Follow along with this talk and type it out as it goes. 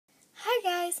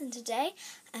guys, and today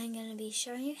I'm going to be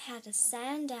showing you how to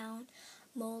sand down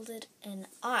molded in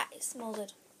eyes,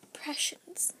 molded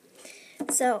impressions.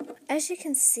 So as you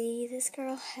can see, this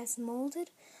girl has molded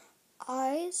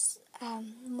eyes.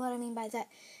 What I mean by that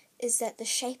is that the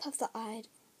shape of the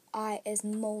eye is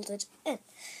molded in.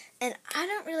 And I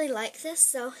don't really like this,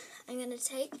 so I'm going to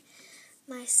take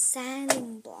my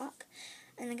sanding block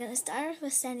and I'm going to start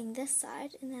with sanding this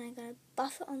side, and then I'm going to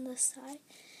buff it on this side,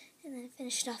 and then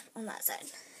finish it off on that side.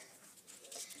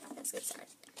 Let's get started.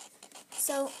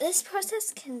 So this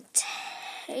process can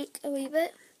take a wee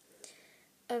bit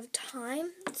of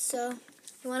time, so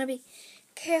you want to be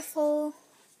careful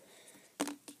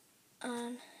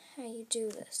on how you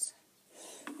do this.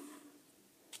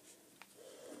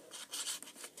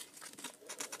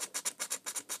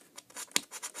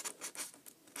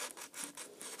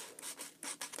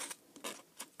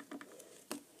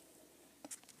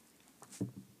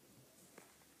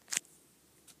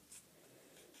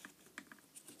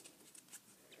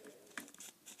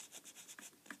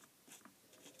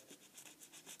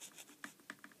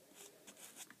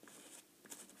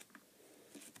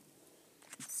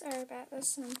 Sorry about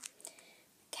this,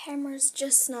 camera's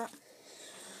just not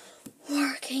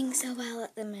working so well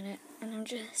at the minute, and I'm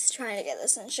just trying to get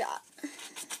this in shot.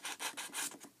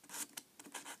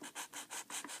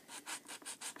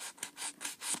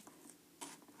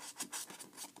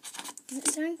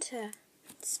 It's starting to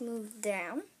smooth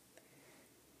down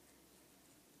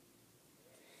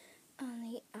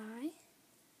on the eye,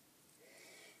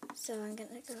 so I'm going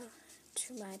to go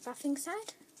to my buffing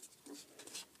side.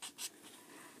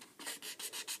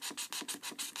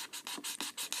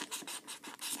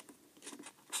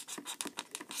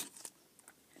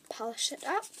 Polish it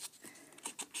up.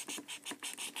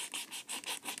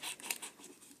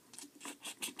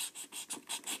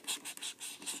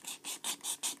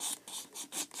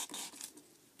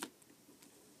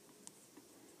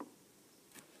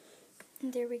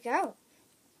 And there we go.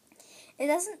 It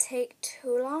doesn't take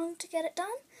too long to get it done.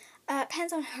 It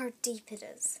depends on how deep it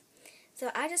is.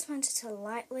 So I just wanted to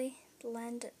lightly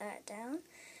blend that down.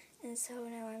 And so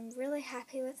now I'm really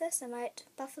happy with this. I might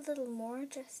buff a little more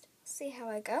just to see how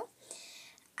I go.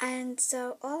 And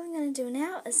so all I'm going to do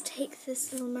now is take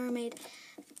this little mermaid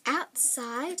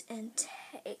outside and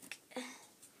take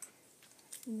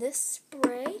this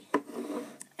spray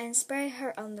and spray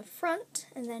her on the front,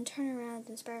 and then turn around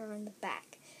and spray her on the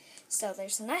back. So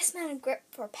there's a nice amount of grip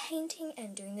for painting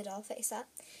and doing the doll face up.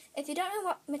 If you don't know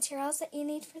what materials that you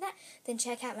need for that, then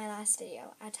check out my last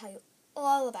video. I'll tell you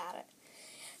all about it.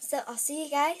 So I'll see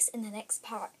you guys in the next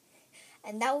part.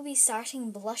 And that will be starting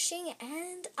blushing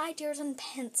and ideas on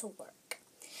pencil work.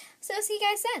 So see you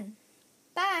guys then.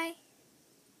 Bye!